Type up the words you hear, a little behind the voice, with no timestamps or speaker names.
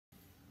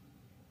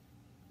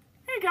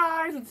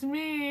guys, it's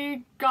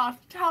me,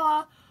 Goth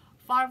Tella,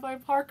 Firefly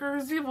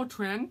Parker's evil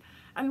twin,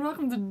 and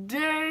welcome to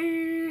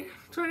day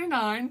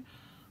 29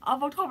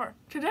 of October.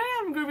 Today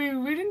I'm going to be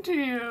reading to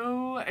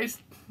you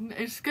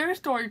a scary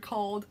story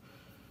called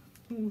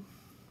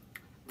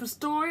The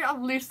Story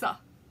of Lisa.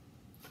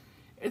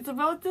 It's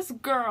about this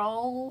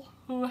girl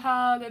who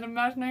had an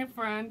imaginary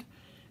friend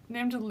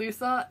named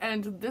Lisa,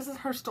 and this is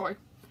her story.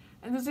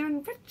 And there's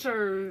even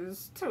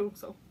pictures too,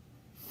 so.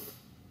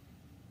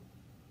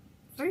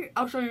 See,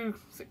 I'll show you.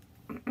 See.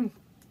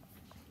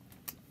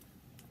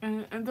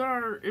 and there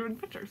are even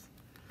pictures.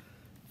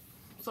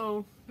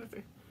 So, let's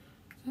see.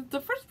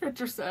 The first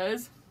picture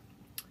says,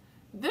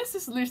 "This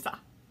is Lisa.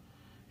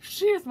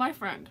 She is my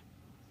friend.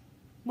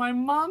 My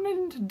mom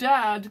and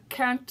dad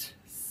can't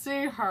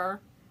see her,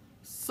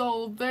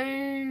 so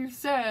they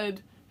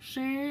said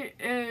she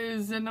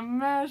is an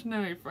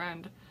imaginary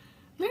friend.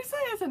 Lisa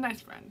is a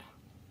nice friend."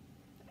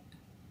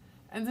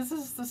 And this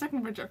is the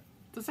second picture.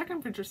 The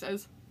second picture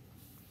says,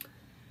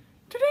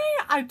 Today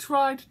I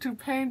tried to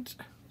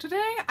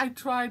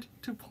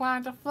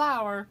plant a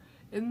flower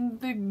in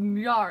the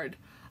yard.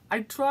 I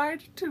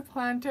tried to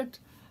plant it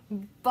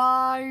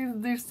by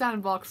the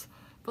sandbox,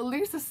 but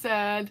Lisa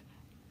said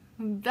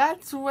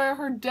that's where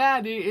her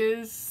daddy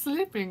is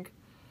sleeping.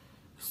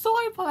 So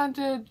I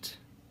planted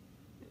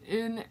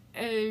in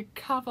a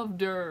cup of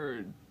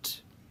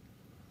dirt.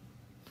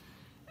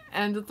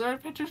 And the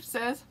third picture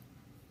says,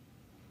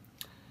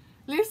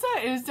 Lisa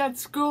is at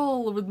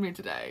school with me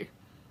today.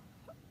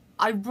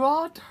 I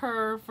brought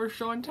her for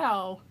show and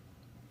tell.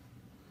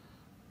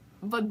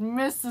 But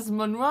Mrs.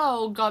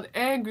 Monroe got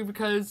angry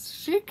because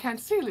she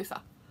can't see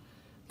Lisa.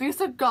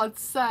 Lisa got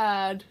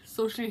sad,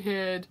 so she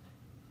hid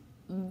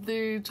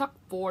the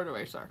chalkboard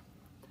eraser.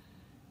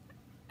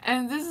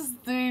 And this is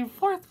the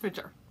fourth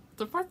picture.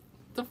 The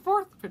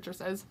fourth picture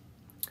says,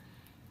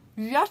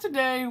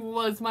 Yesterday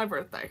was my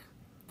birthday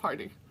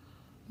party.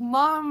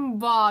 Mom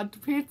bought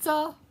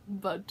pizza,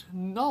 but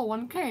no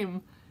one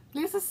came.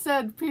 Lisa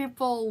said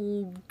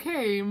people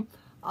came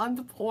on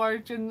the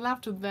porch and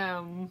laughed at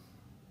them,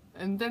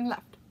 and then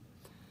left.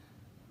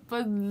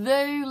 But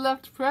they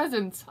left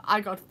presents.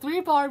 I got 3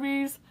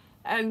 Barbies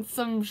and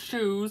some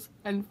shoes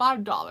and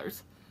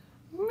 $5.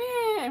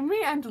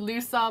 Me and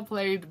Lisa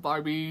played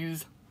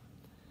Barbies.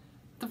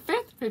 The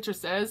fifth picture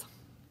says,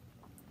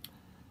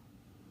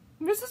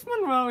 Mrs.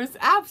 Monroe is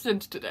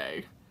absent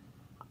today.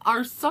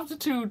 Our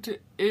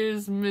substitute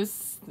is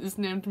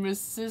named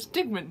Mrs.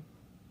 Digman.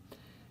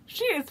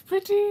 She is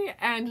pretty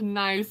and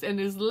nice and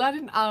is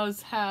letting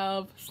us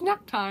have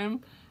snack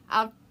time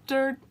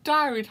after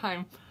diary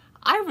time.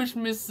 I wish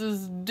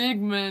Mrs.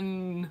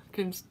 Digman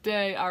can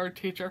stay our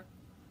teacher.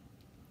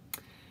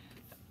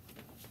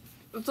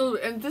 So,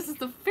 and this is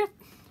the fifth.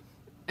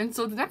 And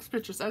so the next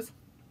picture says,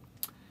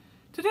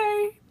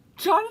 Today,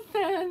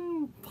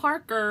 Jonathan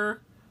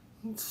Parker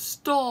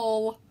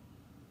stole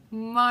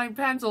my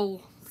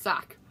pencil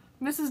sack.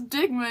 Mrs.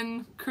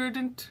 Digman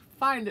couldn't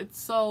find it,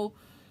 so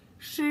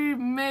she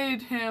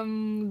made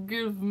him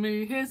give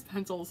me his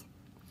pencils.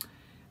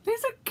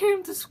 Lisa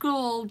came to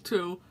school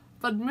too,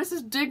 but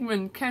Mrs.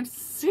 Digman can't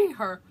see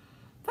her.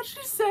 But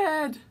she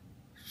said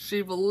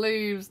she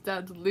believes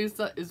that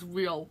Lisa is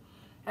real.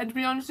 And to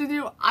be honest with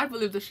you, I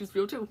believe that she's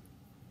real too.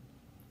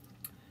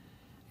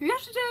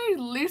 Yesterday,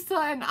 Lisa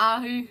and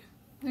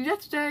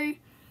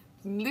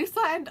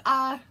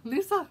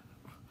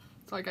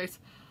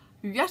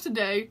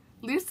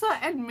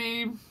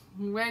me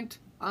went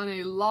on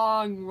a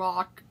long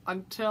walk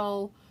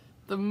until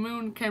the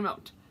moon came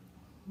out.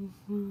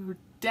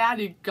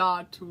 Daddy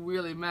got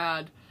really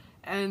mad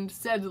and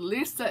said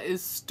Lisa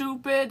is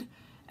stupid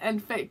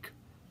and fake.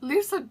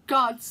 Lisa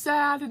got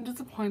sad and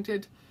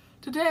disappointed.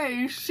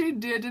 Today she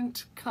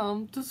didn't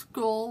come to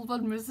school,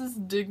 but Mrs.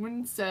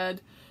 Digman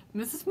said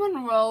Mrs.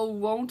 Monroe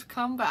won't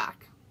come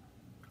back.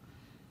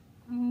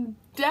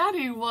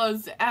 Daddy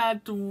was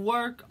at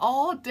work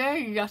all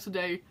day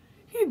yesterday.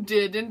 He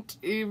didn't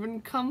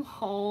even come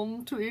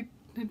home to eat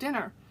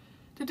dinner.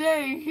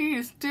 Today he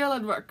is still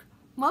at work.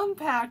 Mom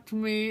packed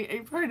me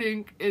a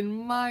pudding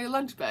in my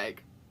lunch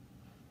bag.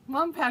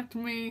 Mom packed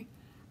me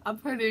a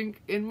pudding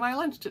in my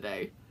lunch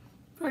today.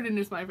 Pudding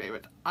is my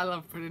favorite. I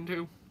love pudding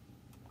too.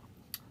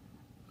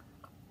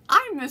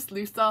 I miss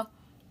Lisa.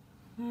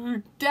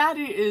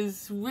 Daddy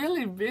is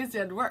really busy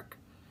at work.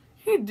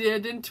 He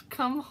didn't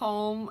come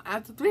home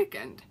at the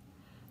weekend.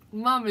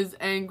 Mom is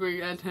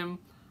angry at him.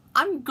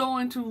 I'm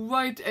going to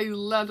write a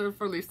letter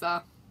for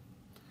Lisa.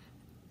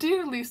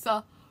 Dear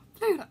Lisa,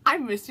 please, I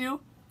miss you.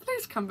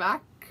 Please come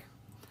back.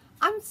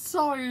 I'm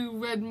sorry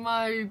when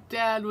my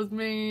dad was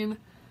mean.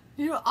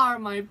 You are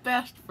my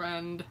best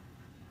friend.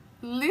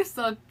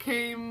 Lisa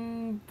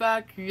came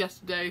back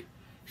yesterday.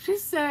 She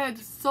said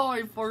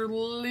sorry for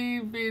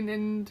leaving,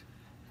 and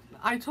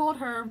I told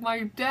her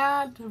my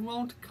dad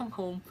won't come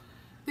home.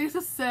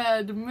 Lisa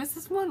said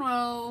Mrs.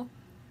 Monroe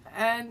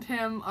and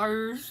him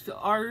are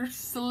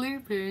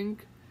sleeping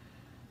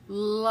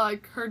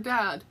like her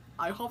dad.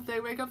 I hope they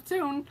wake up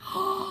soon.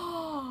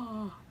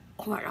 Oh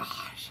my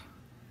gosh.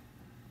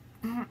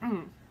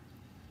 And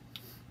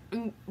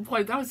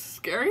boy, that was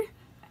scary.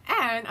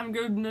 And I'm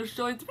going to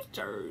show you the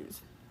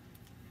pictures.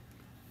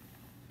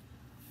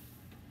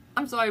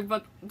 I'm sorry,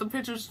 but the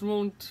pictures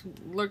won't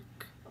look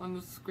on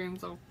the screen,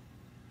 so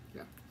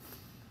yeah.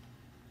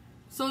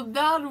 So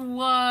that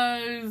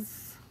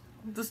was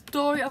the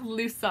story of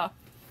Lisa.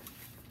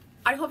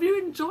 I hope you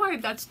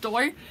enjoyed that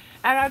story,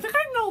 and I think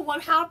I know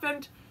what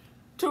happened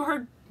to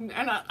her,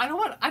 and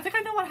I think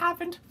I know what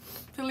happened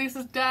to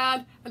Lisa's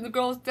dad and the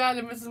girl's dad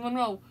and Mrs.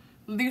 Monroe.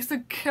 Lisa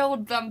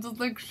killed them just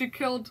like she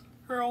killed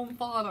her own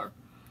father.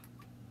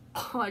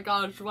 Oh my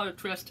gosh, what a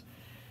twist.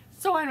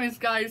 So anyways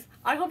guys,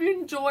 I hope you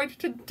enjoyed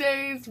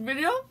today's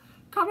video.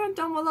 Comment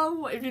down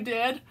below if you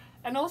did.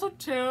 And also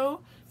too,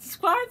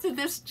 subscribe to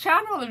this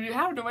channel if you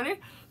haven't already,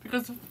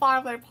 because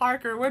Firefly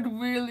Parker would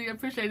really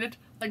appreciate it,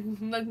 like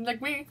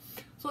me.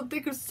 So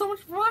thank you so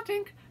much for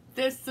watching.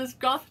 This is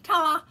Goth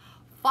Tella,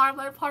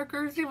 Firefly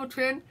Parker's evil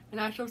twin, and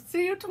I shall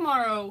see you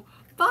tomorrow.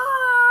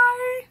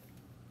 Bye!